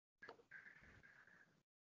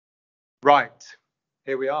Right,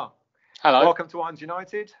 here we are. Hello. Welcome to Irons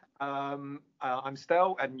United. I'm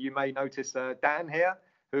Stel, and you may notice Dan here,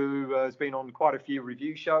 who has been on quite a few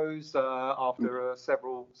review shows after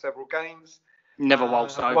several games. Never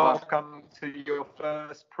waltzed over. Welcome to your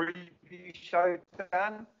first preview show,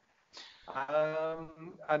 Dan.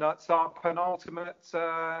 And it's our penultimate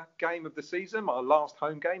game of the season, our last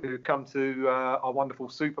home game. We've come to our wonderful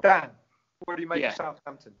Super. Dan, what do you make of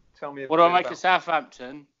Southampton? Tell me. What do I make of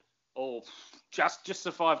Southampton? Oh, just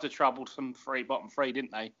survived the troublesome bottom three,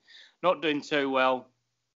 didn't they? Not doing too well.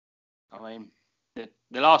 I mean,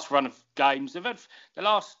 the last run of games, they've had the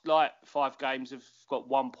last 5 games have got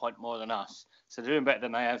 1 point more than us, so they're doing better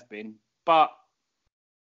than they have been. But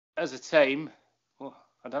as a team, well,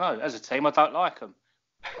 I don't know. As a team, I don't like them.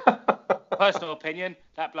 Personal opinion,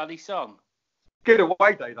 that bloody song. Good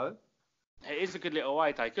away day though. It is a good little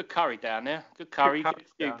away day. Good curry down there. Good curry. Good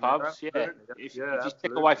few pubs. There, if you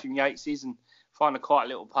stick away from Yates's and find a quiet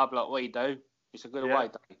little pub like we do, it's a good away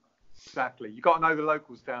day. Exactly. You got to know the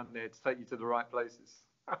locals down there to take you to the right places.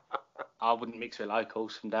 I wouldn't mix with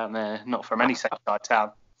locals from down there. Not from any seaside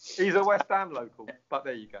town. He's a West Ham local, but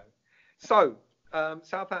there you go. So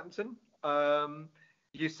Southampton.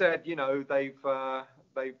 You said they've had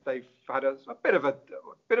a bit of a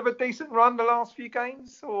decent run the last few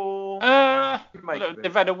games, or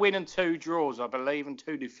they've had a win and 2 draws, I believe, and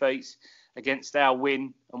 2 defeats against our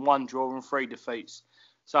win, and 1 draw and 3 defeats.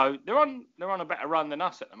 So they're on a better run than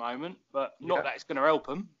us at the moment, but not that it's going to help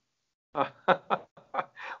them.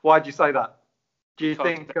 Why'd you say that? Do you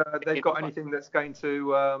think they've got anything that's going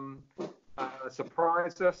to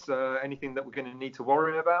surprise us? Anything that we're going to need to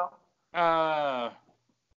worry about?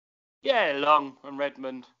 Yeah, Long and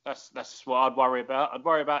Redmond. That's what I'd worry about. I'd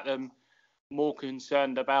worry about them more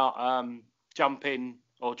concerned about jumping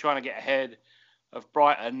or trying to get ahead of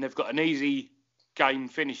Brighton. They've got an easy game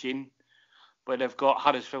finishing, but they've got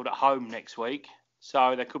Huddersfield at home next week,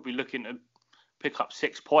 so they could be looking to pick up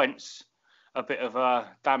 6 points. A bit of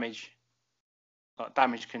damage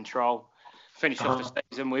control. Finish off the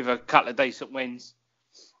season with a couple of decent wins,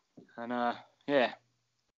 and yeah.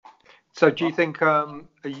 So do you think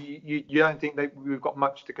you don't think we've got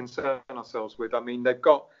much to concern ourselves with? I mean, they've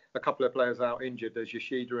got a couple of players out injured. There's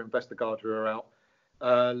Yoshida and Vestergaard are out.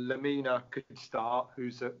 Lamina could start,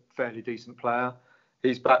 who's a fairly decent player.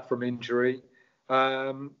 He's back from injury.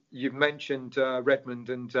 You've mentioned Redmond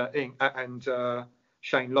and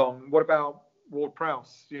Shane Long. What about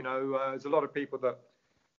Ward-Prowse? There's a lot of people that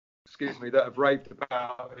have raved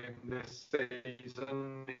about him this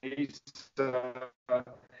season.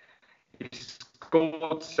 He's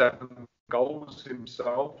scored 7 goals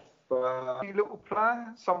himself. A little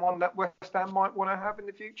player, someone that West Ham might want to have in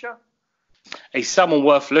the future. He's someone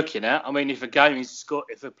worth looking at. I mean, if a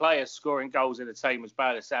player's scoring goals in a team as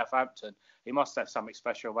bad as Southampton, he must have something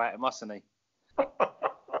special about him, mustn't he?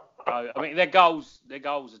 I mean, their goals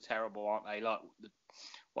are terrible, aren't they? Like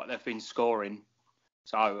what they've been scoring.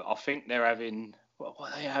 So I think they're having what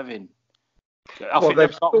are they having? I think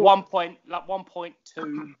they've got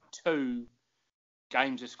 1.22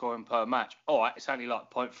 games of scoring per match. All right, it's only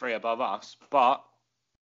 0.3 above us, but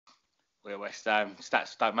we're West Ham.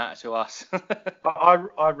 Stats don't matter to us.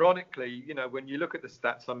 Ironically, when you look at the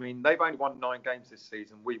stats, I mean, they've only won 9 games this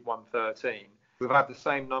season. We've won 13. We've had the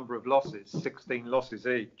same number of losses, 16 losses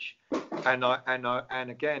each. And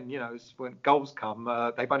again, when goals come,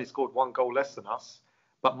 they've only scored 1 goal less than us.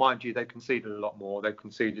 But mind you, they've conceded a lot more. They've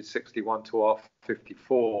conceded 61 to our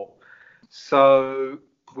 54. So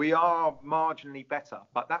we are marginally better.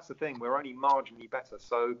 But that's the thing. We're only marginally better.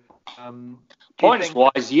 So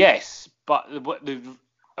points-wise, yes. But I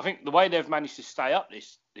think the way they've managed to stay up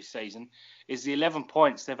this season is the 11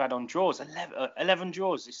 points they've had on draws. 11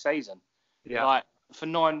 draws this season. Yeah. For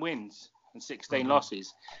 9 wins and 16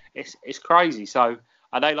 losses. It's crazy. So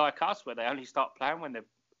are they like us, where they only start playing when they're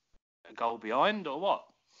a goal behind, or what?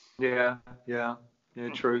 Yeah,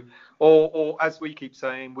 true. Or as we keep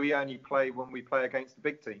saying, we only play when we play against the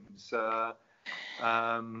big teams.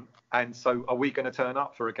 And so are we going to turn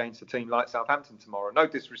up against a team like Southampton tomorrow? No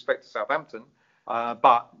disrespect to Southampton,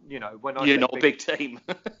 but when you're not a big team.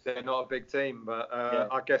 They're not a big team, but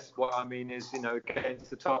I guess what I mean is,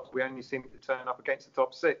 against the top, we only seem to turn up against the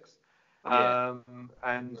top 6.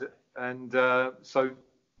 So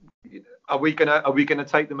are we gonna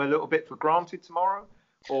take them a little bit for granted tomorrow?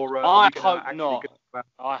 Or I hope not.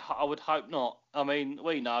 I would hope not. I mean,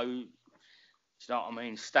 we know. You know what I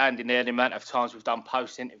mean? Standing there, the amount of times we've done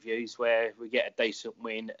post interviews where we get a decent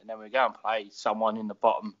win and then we go and play someone in the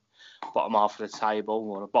bottom half of the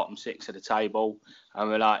table or the bottom 6 of the table, and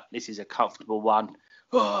we're like, this is a comfortable one.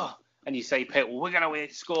 and you see people, we're going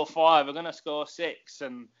to score 5, we're going to score 6,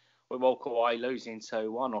 and we walk away losing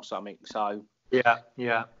 2-1 or something. So yeah,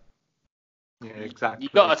 exactly.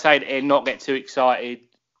 You've got to take it in, not get too excited.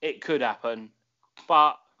 It could happen,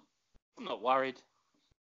 but I'm not worried.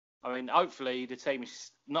 I mean, hopefully the team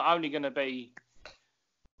is not only going to be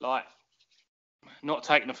like not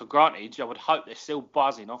taking it for granted. I would hope they're still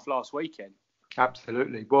buzzing off last weekend.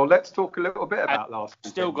 Absolutely. Well, let's talk a little bit about last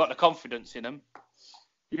weekend. Still got the confidence in them.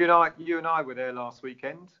 You and I were there last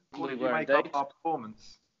weekend. What did you make of our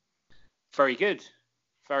performance? Very good.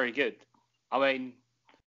 Very good. I mean,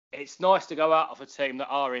 it's nice to go out of a team that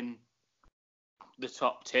are in the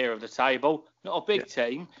top tier of the table. Not a big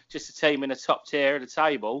team, just a team in the top tier of the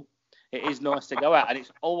table. It is nice to go out, and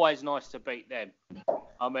it's always nice to beat them.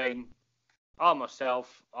 I mean, I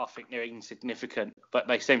think they're insignificant, but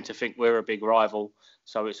they seem to think we're a big rival,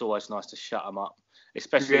 so it's always nice to shut them up.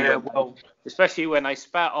 Especially when they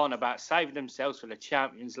spout on about saving themselves for the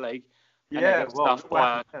Champions League. And they get stuffed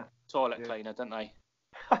by a toilet cleaner, don't they?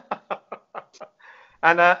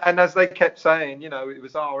 And as they kept saying, it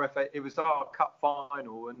was our cup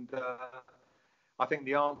final, and I think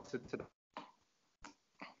the answer to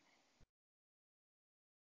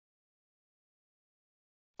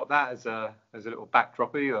that as a little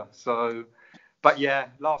backdrop either. So, but yeah,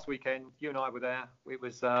 last weekend you and I were there. It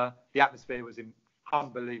was the atmosphere was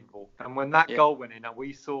unbelievable, and when that goal went in, and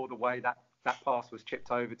we saw the way that pass was chipped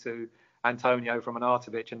over to Antonio from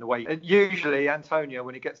Arnautovic, and the way usually Antonio,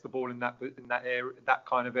 when he gets the ball in that area, that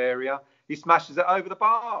kind of area, he smashes it over the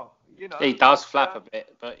bar. He does flap a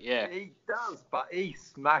bit, but yeah, he does. But he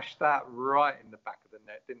smashed that right in the back of the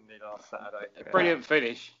net, didn't he, last Saturday? Brilliant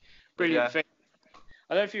finish. Finish.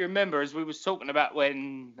 I don't know if you remember, as we was talking about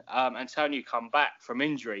when Antonio come back from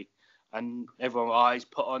injury, and everyone, he's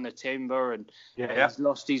put on the timber and he's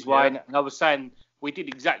lost his way. Yeah. And I was saying we did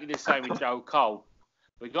exactly the same with Joe Cole.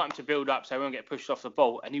 We got him to build up so he won't get pushed off the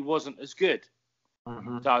ball, and he wasn't as good.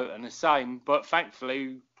 Mm-hmm. So, and the same, but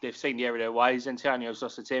thankfully they've seen the error of their ways. Antonio's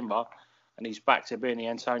lost the timber, and he's back to being the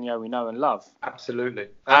Antonio we know and love. Absolutely.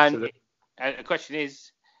 And the question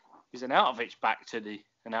is Arnautovic back to the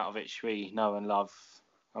Arnautovic we know and love?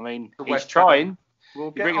 I mean, he's trying.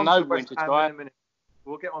 We'll get on to West Ham in a minute.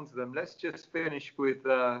 We'll get on to them. Let's just finish with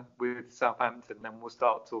Southampton, and then we'll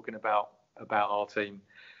start talking about our team.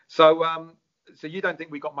 So you don't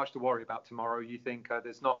think we got much to worry about tomorrow? You think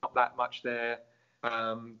there's not that much there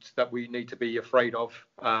that we need to be afraid of?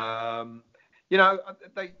 Since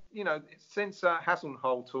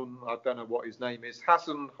Hasenhüttl, I don't know what his name is,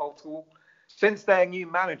 Hasenhüttl, since their new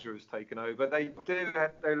manager has taken over, they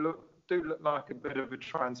look like a bit of a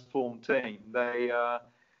transformed team. They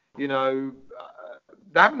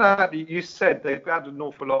haven't had. You said they've had an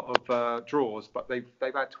awful lot of draws, but they've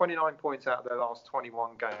had 29 points out of their last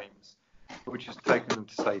 21 games, which has taken them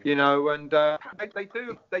to safety. And they're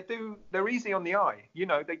easy on the eye.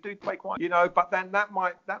 They do play quite. But then that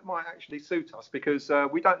might actually suit us because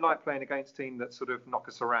we don't like playing against teams that sort of knock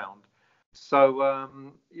us around. So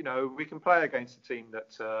we can play against a team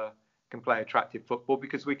that can play attractive football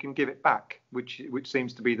because we can give it back, which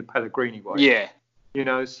seems to be the Pellegrini way. Yeah.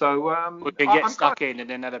 So we can get stuck in and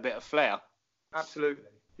then add a bit of flair. Absolutely.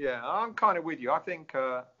 Yeah, I'm kind of with you. I think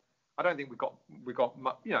I don't think we've got we've got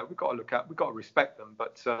to respect them,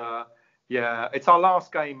 but it's our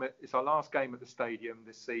last game. It's our last game at the stadium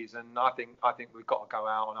this season. I think we've got to go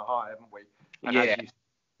out on a high, haven't we? And as you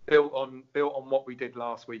built on what we did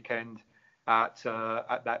last weekend at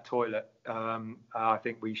that toilet. I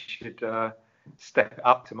think we should step it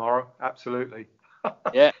up tomorrow. Absolutely.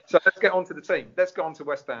 Yeah. So let's get on to the team. Let's go on to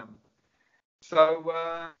West Ham. So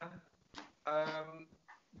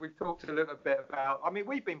we've talked a little bit about. I mean,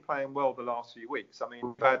 we've been playing well the last few weeks. I mean,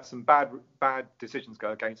 we've had some bad decisions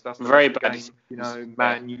go against us. Very bad.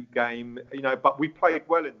 Man U game. But we played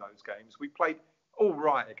well in those games. We played all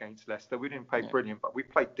right against Leicester. We didn't play brilliant, but we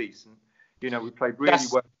played decent. We played really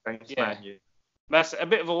well against Man U. That's a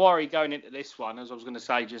bit of a worry going into this one, as I was going to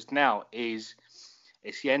say just now, is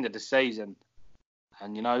it's the end of the season.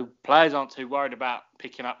 And, players aren't too worried about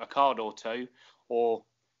picking up a card or two or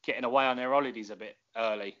getting away on their holidays a bit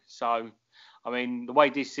early. So, I mean, the way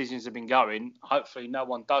these seasons have been going, hopefully no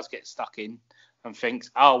one does get stuck in and thinks,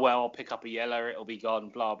 oh, well, I'll pick up a yellow, it'll be gone,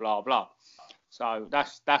 blah, blah, blah. So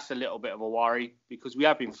that's a little bit of a worry because we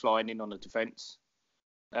have been flying in on the defence.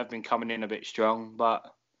 They've been coming in a bit strong,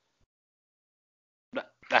 but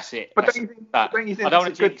that's it. But don't you think I don't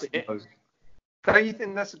want to jinx it. Don't you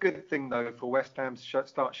think that's a good thing though for West Ham to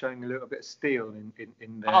start showing a little bit of steel in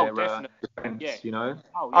Oh, their definitely. defence? Yeah. You know,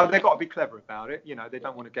 Oh, yeah. they've got to be clever about it. You know, they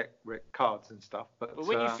don't want to get cards and stuff. But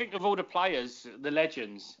When you think of all the players, the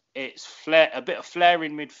legends, it's flair, a bit of flair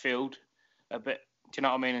in midfield, a bit, do you know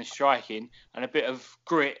what I mean, in striking, and a bit of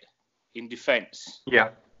grit in defence. yeah,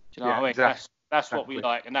 Do you know what I mean? exactly. That's what we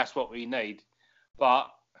like, and that's what we need. But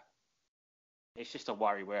it's just a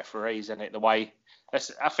worry with referees, isn't it? I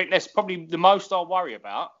think that's probably the most I worry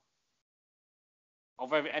about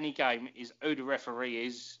of any game is who the referee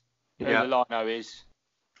is, who the lino is.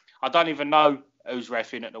 I don't even know who's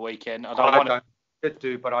reffing at the weekend. I don't.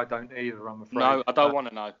 But I don't either. I'm afraid. No, I don't want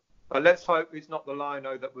to know. But let's hope it's not the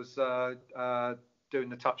lino that was doing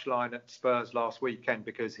the touchline at Spurs last weekend,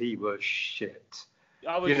 because he was shit.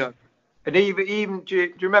 You know, and even do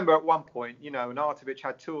you remember at one point, you know, Arnautovic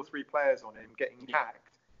had 2 or 3 players on him getting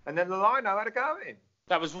hacked, and then the lino had a go at him.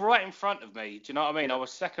 That was right in front of me. Do you know what I mean? I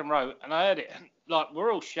was second row, and I heard it. Like,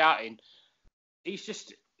 we're all shouting. He's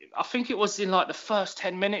just... I think it was in like the first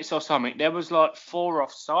 10 minutes or something. There was like 4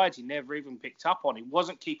 offsides he never even picked up on. He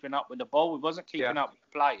wasn't keeping up with the ball. He wasn't keeping up with the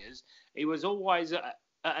players. He was always at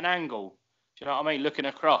an angle. Do you know what I mean? Looking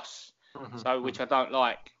across. Which I don't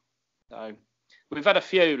like. So we've had a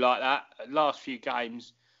few like that. Last few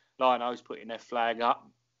games, Liono's putting their flag up,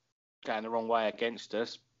 going the wrong way against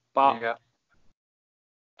us. But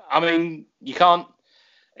I mean, you can't.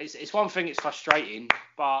 It's one thing. It's frustrating,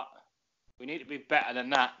 but we need to be better than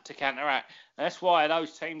that to counteract. And that's why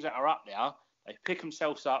those teams that are up there, they pick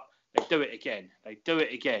themselves up, they do it again.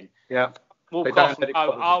 Yeah. Walk off and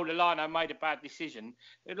go, the lino made a bad decision.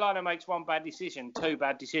 If the lino makes 1 bad decision, 2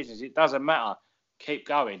 bad decisions, it doesn't matter. Keep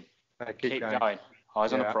going. Keep going.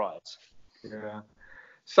 Eyes on the prize. Yeah.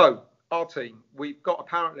 So, our team, we've got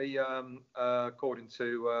apparently, according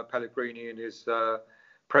to Pellegrini in his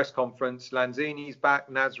press conference, Lanzini's back,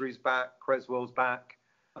 Nasri's back, Creswell's back.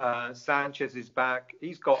 Sanchez is back.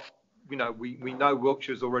 He's got, you know, we know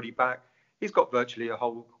Wiltshire's already back. He's got virtually a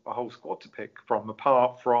whole squad to pick from,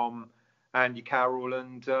 apart from Andy Carroll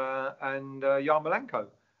and Yarmolenko.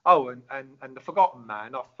 Oh, and the forgotten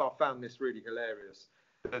man. I found this really hilarious.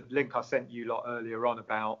 The link I sent you lot earlier on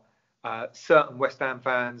about certain West Ham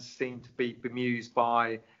fans seem to be bemused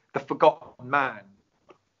by the forgotten man.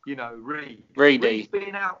 You know, Reed. Reed's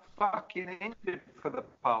been out fucking injured for the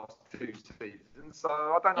past 2 seasons, so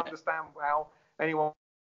I don't understand how anyone,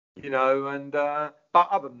 you know. And but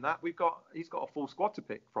other than that, he's got a full squad to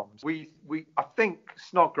pick from. I think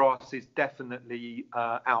Snodgrass is definitely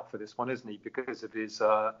out for this one, isn't he? Because of his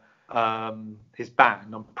ban.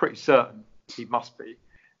 I'm pretty certain he must be,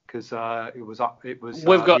 because it was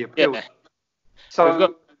the appeal. Yeah.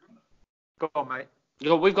 So go on, mate.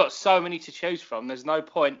 We've got so many to choose from. There's no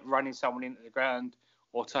point running someone into the ground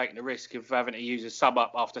or taking the risk of having to use a sub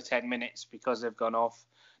up after 10 minutes because they've gone off.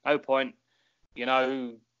 No point, you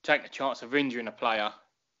know, taking the chance of injuring a player,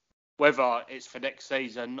 whether it's for next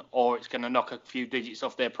season or it's going to knock a few digits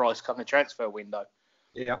off their price come the transfer window.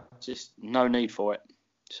 Yeah. Just no need for it.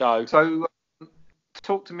 So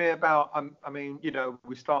talk to me about, I mean, you know,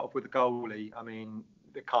 we start off with the goalie. I mean,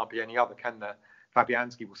 there can't be any other, can there?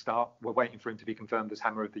 Fabianski will start. We're waiting for him to be confirmed as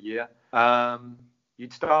Hammer of the Year.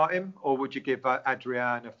 You'd start him, or would you give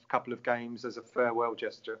Adrian a couple of games as a farewell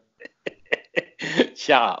gesture?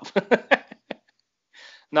 Shut up.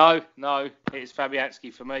 No, it's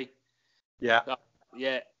Fabianski for me. Yeah.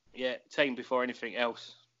 Yeah. Team before anything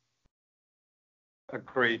else.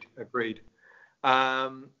 Agreed.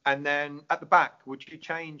 And then at the back, would you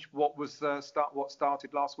change what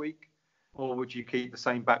started last week, or would you keep the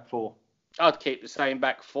same back 4? I'd keep the same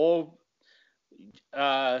back 4.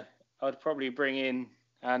 I'd probably bring in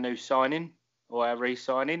our new signing or our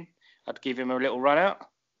re-signing. I'd give him a little run out.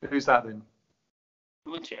 Who's that then?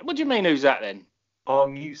 What do you mean, who's that then? Our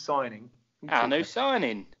new signing. Our new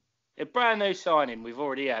signing. A brand new signing we've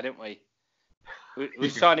already had, haven't we?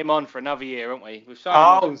 We've signed him on for another year, haven't we?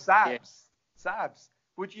 Zabs. Zabs.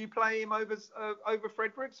 Would you play him over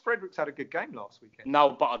Fredericks? Fredericks had a good game last weekend.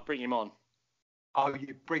 No, but I'd bring him on. Oh,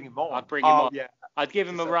 you'd bring him on? I'd bring him on. Yeah. I'd give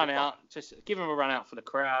him a run out. Just give him a run out for the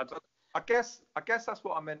crowd. I guess that's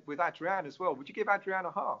what I meant with Adrian as well. Would you give Adrian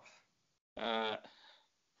a half?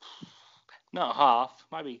 Not a half.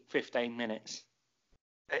 Maybe 15 minutes.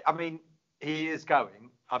 I mean, he is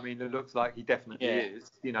going. I mean, it looks like he definitely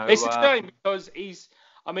is. You know, it's a shame because he's.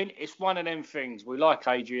 I mean, it's one of them things. We like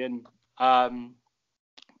Adrian, and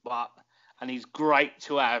he's great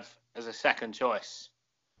to have as a second choice.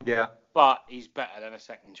 Yeah. But he's better than a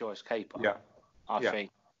second choice keeper. Yeah. I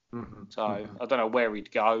think. Mm-hmm. So I don't know where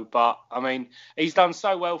he'd go, but I mean, he's done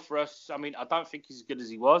so well for us. I mean, I don't think he's as good as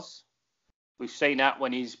he was. We've seen that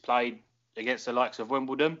when he's played against the likes of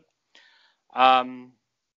Wimbledon. How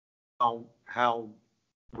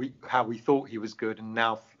we thought he was good, and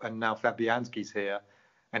now Fabianski's here,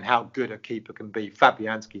 and how good a keeper can be.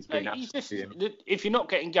 Fabianski's been absolutely. If you're not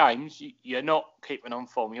getting games, you're not keeping on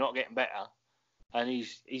form. You're not getting better. And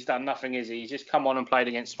he's done nothing, is he? He's just come on and played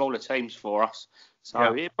against smaller teams for us.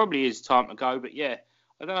 So It probably is time to go. But yeah,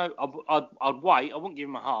 I don't know. I'd wait. I wouldn't give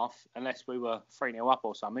him a half unless we were 3-0 up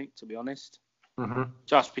or something, to be honest. Mm-hmm.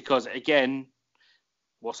 Just because, again,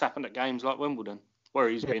 what's happened at games like Wimbledon, where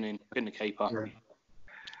he's been the keeper. Yeah.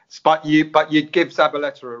 But you'd give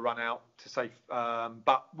Zabaleta a run out to say,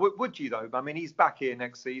 but would you though? I mean, he's back here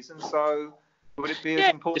next season, so would it be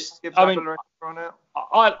as important to give Zabaleta a run out?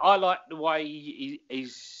 I like the way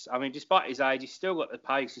he's. I mean, despite his age, he's still got the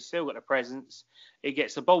pace, he's still got the presence. He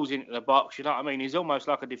gets the balls into the box. You know what I mean? He's almost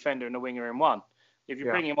like a defender and a winger in one. If you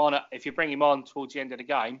bring him on towards the end of the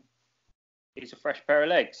game, he's a fresh pair of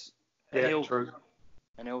legs. And true.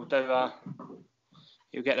 And he'll get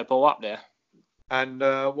the ball up there. And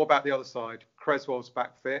what about the other side? Creswell's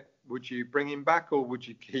back fit. Would you bring him back, or would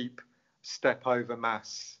you keep step over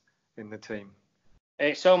Mass in the team?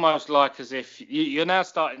 It's almost like as if you're now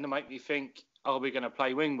starting to make me think, are we going to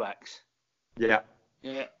play wing backs? Yeah.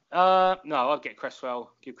 Yeah. No, I'd give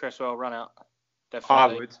Cresswell a run out. Definitely. I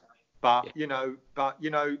would. But you know,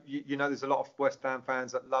 there's a lot of West Ham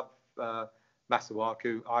fans that love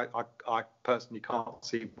Masuaku. I personally can't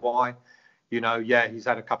see why. You know, he's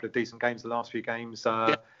had a couple of decent games the last few games. A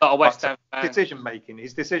lot of West Ham fans. His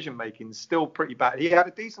decision making is still pretty bad. He had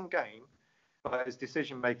a decent game, but his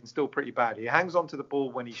decision making is still pretty bad. He hangs onto the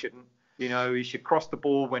ball when he shouldn't. You know, he should cross the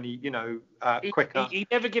ball when quicker. He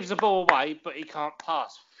never gives the ball away, but he can't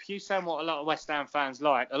pass. You saying what a lot of West Ham fans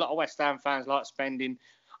like. A lot of West Ham fans like spending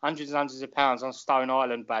hundreds and hundreds of pounds on Stone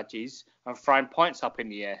Island badges and throwing points up in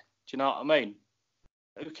the air. Do you know what I mean?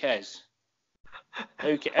 Who cares?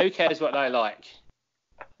 Who cares what they like?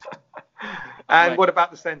 And what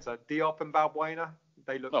about the centre? Diop and Balbuena?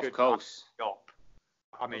 They look good. Of course. Diop.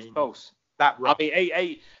 I mean, of course. That I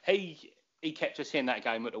mean, he kept us in that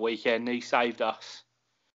game at the weekend. He saved us,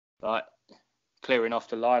 like clearing off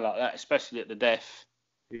the line like that, especially at the death.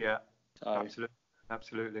 Yeah,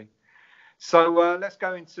 absolutely. So let's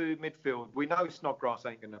go into midfield. We know Snodgrass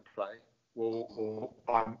ain't going to play. Or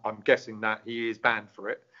I'm guessing that he is banned for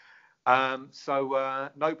it. So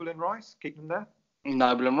Noble and Rice, keep them there?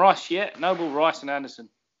 Noble and Rice, yeah. Noble, Rice and Anderson.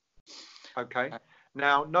 Okay.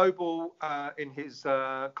 Now, Noble, in his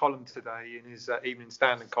column today, in his Evening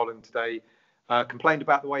Standard column today, complained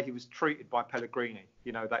about the way he was treated by Pellegrini.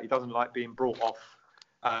 You know, that he doesn't like being brought off,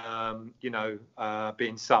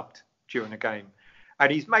 being subbed during a game.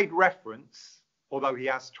 And he's made reference, although he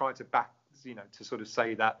has tried to to sort of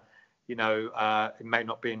say that, it may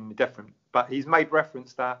not be any different. But he's made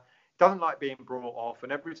reference that he doesn't like being brought off.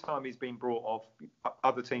 And every time he's been brought off,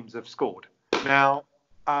 other teams have scored. Now,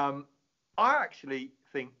 I actually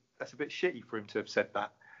think that's a bit shitty for him to have said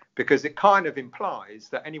that, because it kind of implies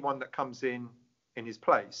that anyone that comes in his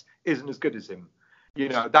place isn't as good as him.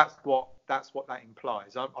 That's what that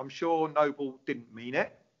implies. I'm sure Noble didn't mean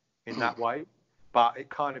it in that way, but it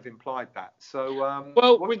kind of implied that. So,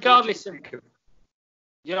 regardless of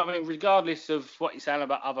regardless of what you're saying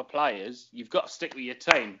about other players, you've got to stick with your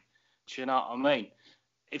team. Do you know what I mean?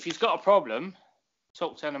 If he's got a problem,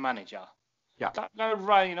 talk to the manager. Yeah. Don't go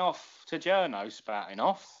running off to journos spouting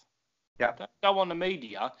off. Yeah. Don't go on the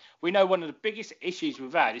media. We know one of the biggest issues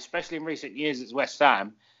we've had, especially in recent years at West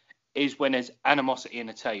Ham, is when there's animosity in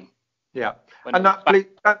a team. Yeah. And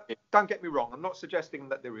don't get me wrong. I'm not suggesting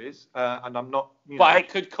that there is, and I'm not. But it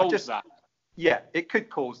could cause that. Yeah, it could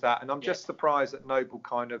cause that, and I'm just surprised that Noble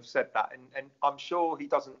kind of said that, and I'm sure he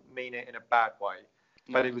doesn't mean it in a bad way,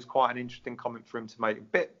 but it was quite an interesting comment for him to make. A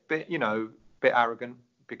bit arrogant,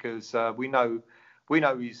 because we know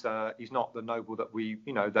he's not the Noble that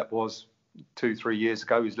that was 2-3 years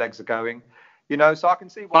ago. His legs are going, so I can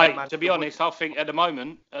see why. To be honest, I think at the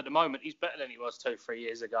moment he's better than he was 2-3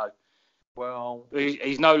 years ago. Well,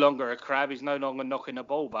 he's no longer a crab. He's no longer knocking the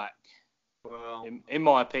ball back. Well, in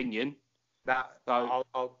my opinion.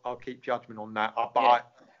 I'll keep judgment on that.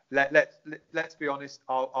 But let's be honest.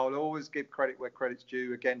 I'll always give credit where credit's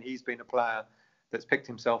due. Again, he's been a player that's picked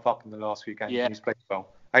himself up in the last few games, and he's played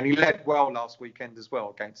well. And he led well last weekend as well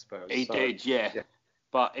against Spurs. He did, yeah.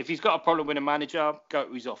 But if he's got a problem with a manager, go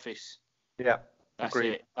to his office. Yeah, that's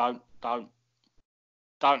agreed. it. Don't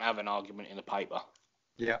have an argument in the paper.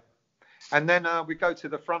 Yeah, and then we go to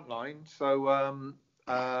the front line. So.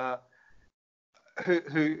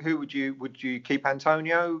 Who would you keep?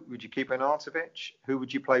 Antonio? Would you keep Arnautovic? Who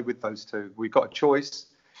would you play with those two? We've got a choice.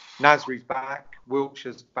 Nasri's back,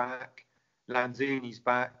 Wilshire's back, Lanzini's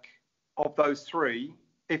back. Of those three,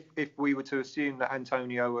 if we were to assume that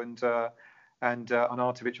Antonio and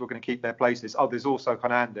Arnautovic were going to keep their places, there's also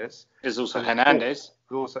Hernandez. There's also Hernandez.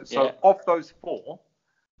 Of those four,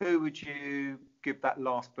 who would you give that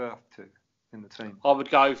last berth to in the team? I would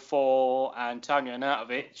go for Antonio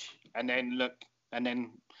Arnautovic, and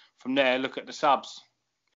then from there look at the subs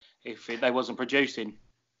if they wasn't producing.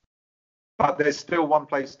 But there's still one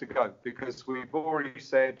place to go because we've already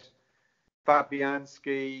said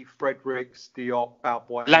Fabianski, Fredericks, Diop,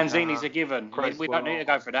 Balboa. Lanzini's a given. We don't need to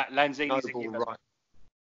go for that. Lanzini's a given. Right.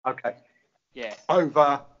 Okay. Yeah.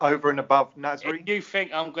 Over and above Nasri? If you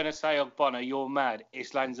think I'm going to say Ogbonna, you're mad.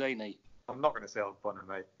 It's Lanzini. I'm not going to say Ogbonna,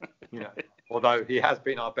 mate. Although he has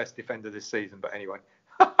been our best defender this season. But anyway.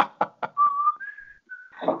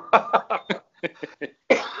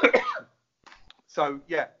 So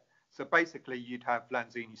basically you'd have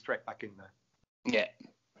Lanzini straight back in there. Yeah.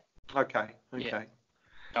 Okay. Yeah.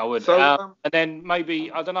 I would. So, and then maybe,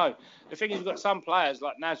 I don't know. The thing is, you've got some players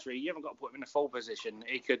like Nasri, you haven't got to put him in a full position.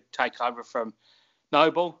 He could take over from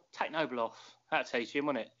Noble. Take Noble off. That'd teach him,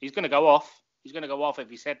 wouldn't it? He's going to go off. He's going to go off if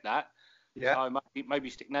he said that. Yeah. So maybe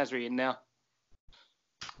stick Nasri in now.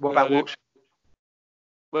 What about Wilshere?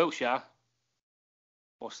 Wilshere?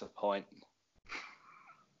 What's the point?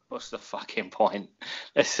 What's the fucking point?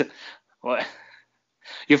 Listen, what?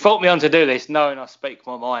 You thought me on to do this knowing I speak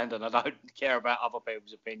my mind and I don't care about other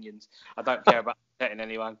people's opinions. I don't care about upsetting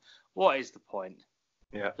anyone. What is the point?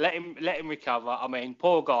 Yeah. Let him recover. I mean,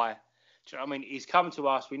 poor guy. Do you know what I mean? He's come to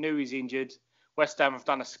us. We knew he's injured. West Ham have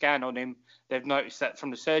done a scan on him. They've noticed that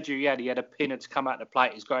from the surgery he had a pin to come out the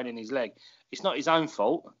plate. It's growing in his leg. It's not his own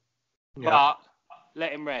fault, but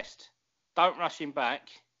let him rest. Don't rush him back.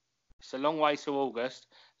 It's a long way to August.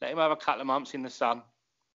 Let him have a couple of months in the sun.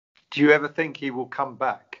 Do you ever think he will come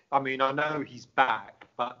back? I mean, I know he's back,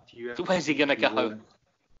 but do you ever where's he going to go?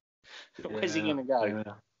 Where's he going to go?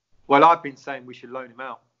 Yeah. Well, I've been saying we should loan him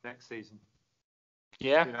out next season.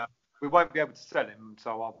 Yeah. We won't be able to sell him,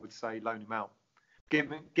 so I would say loan him out. Give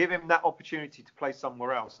him that opportunity to play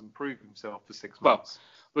somewhere else and prove himself for 6 months.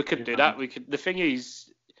 Well, we could do that. We could. The thing is,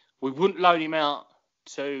 we wouldn't loan him out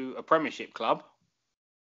to a Premiership club.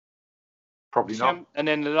 Probably not. And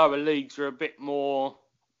then the lower leagues are a bit more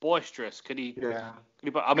boisterous. Could he? Yeah.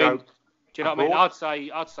 I mean, do you know what I mean?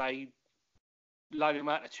 I'd say loan him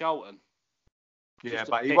out to Charlton. Yeah,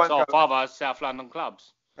 but he won't go off other South London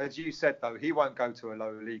clubs. As you said, though, he won't go to a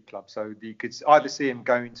lower league club. So you could either see him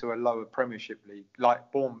going to a lower Premiership league,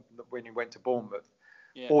 like Bournemouth when he went to Bournemouth,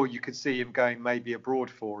 or you could see him going maybe abroad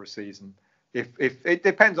for a season. If it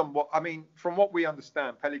depends on what. I mean, from what we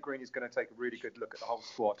understand, Pellegrini is going to take a really good look at the whole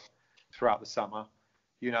squad throughout the summer.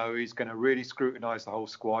 He's going to really scrutinise the whole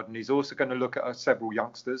squad, and he's also going to look at several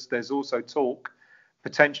youngsters. There's also talk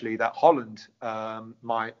potentially that Holland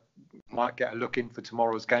might get a look in for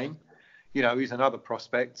tomorrow's game. He's another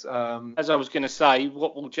prospect. As I was going to say,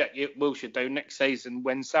 what will Jack Wilshere do next season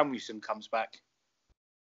when Samuelson comes back?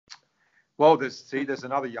 Well, there's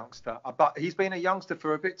another youngster, but he's been a youngster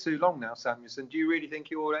for a bit too long now, Samuelson. Do you really think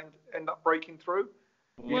he will end up breaking through?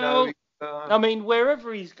 I mean,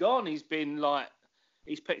 wherever he's gone, he's been like,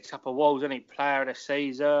 he's picked up awards, hasn't he? Player of the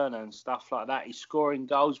season and stuff like that. He's scoring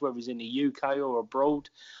goals, whether he's in the UK or abroad.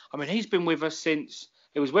 I mean, he's been with us since.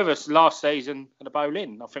 He was with us last season at the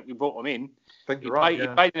Boleyn. I think we brought him in. He played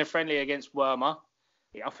in a friendly against Wormer.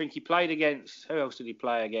 I think he played against... Who else did he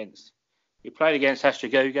play against? He played against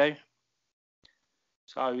Astragugo.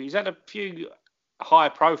 So he's had a few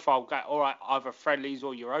high-profile, either friendlies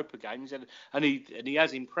or Europa games, and he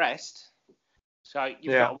has impressed. So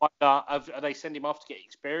you've got to wonder, are they send him off to get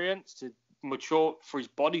experience, to mature, for his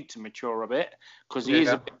body to mature a bit? Because he is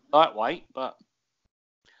a bit lightweight, but...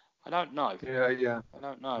 I don't know. Yeah. I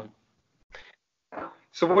don't know.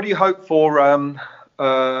 So, what do you hope for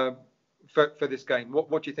this game?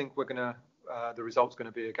 What do you think the result's going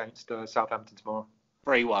to be against Southampton tomorrow?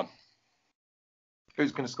 3-1.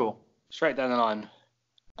 Who's going to score? Straight down the line.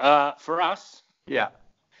 For us. Yeah.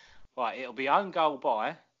 Right, it'll be own goal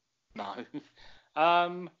by. No.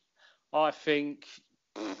 I think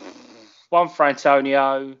one for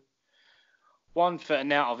Antonio, one for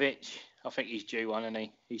Arnautovic. I think he's due one, isn't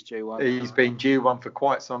he? He's due one. He's been due one for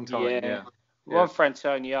quite some time. Yeah. One for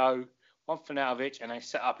Antonio, one for Arnautovic, and they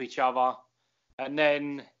set up each other. And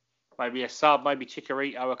then maybe a sub, maybe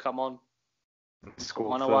Chicharito will come on. Score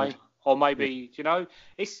one third. Away. Or maybe,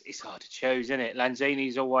 it's hard to choose, isn't it?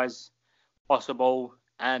 Lanzini's always possible.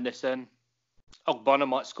 Anderson. Ogbonna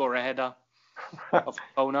might score a header off the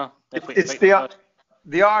corner.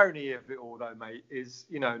 The irony of it all, though, mate, is,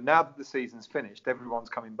 now that the season's finished, everyone's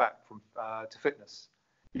coming back from to fitness.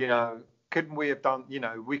 Couldn't we have done?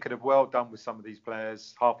 We could have well done with some of these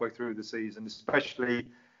players halfway through the season, especially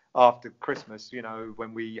after Christmas.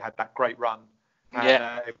 When we had that great run.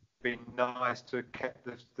 Yeah. It'd been nice to have kept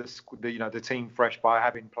the team fresh by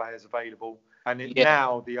having players available. And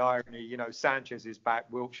now the irony, Sanchez is back,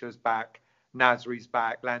 Wilshire's back, Nasri's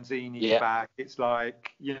back, Lanzini's back. It's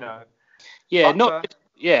like, Yeah,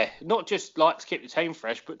 not just like to keep the team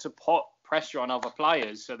fresh, but to put pressure on other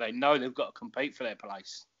players so they know they've got to compete for their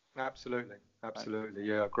place. Absolutely.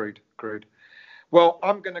 Yeah, agreed. Well,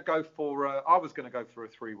 I'm going to go for. I was going to go for a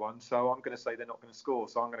 3-1, so I'm going to say they're not going to score.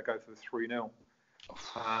 So I'm going to go for a 3-0.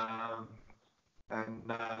 I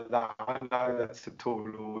know that's a tall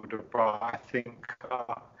order, but I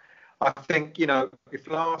think if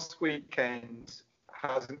last weekend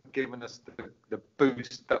hasn't given us the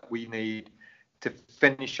boost that we need to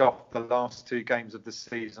finish off the last 2 games of the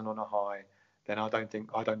season on a high, then I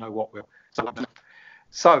don't know what will.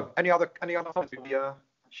 So any other comments we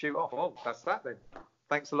shoot off? Oh, that's that then.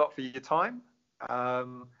 Thanks a lot for your time.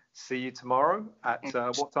 See you tomorrow at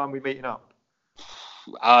what time are we meeting up?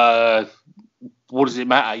 What does it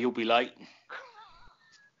matter? You'll be late.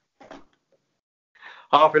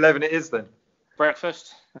 11:30 it is then.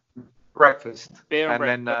 Breakfast. Beer and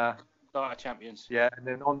breakfast. Then Start Champions. Yeah, and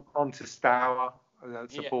then on to Stour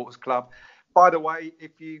Supporters Club. By the way,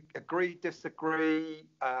 if you agree, disagree,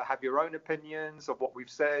 have your own opinions of what we've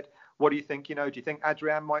said, what do you think? Do you think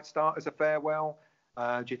Adrian might start as a farewell?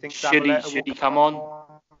 Do you think should he come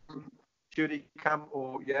on? Should he come?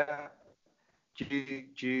 Or do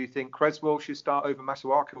you think Creswell should start over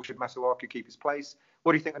Masuaku, or should Masuaku keep his place?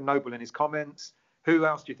 What do you think of Noble in his comments? Who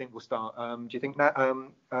else do you think will start? Do you think that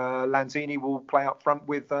Lanzini will play up front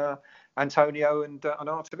with Antonio and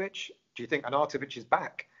Arnautovic? Do you think Arnautovic is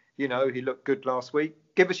back? He looked good last week.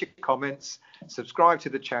 Give us your comments. Subscribe to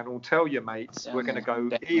the channel. Tell your mates. We're going to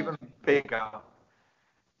go even bigger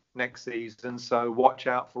next season. So watch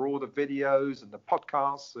out for all the videos and the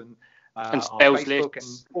podcasts and our Facebook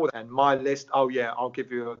lists. And my list. Oh, yeah, I'll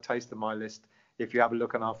give you a taste of my list if you have a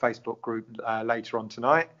look on our Facebook group later on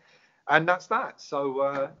tonight. And that's that.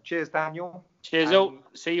 So cheers, Daniel. Cheers, all.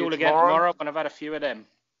 See you all again tomorrow when I've had a few of them.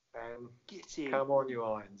 Come on, you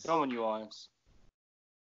irons. Come on, you irons.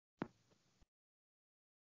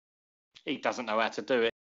 He doesn't know how to do it.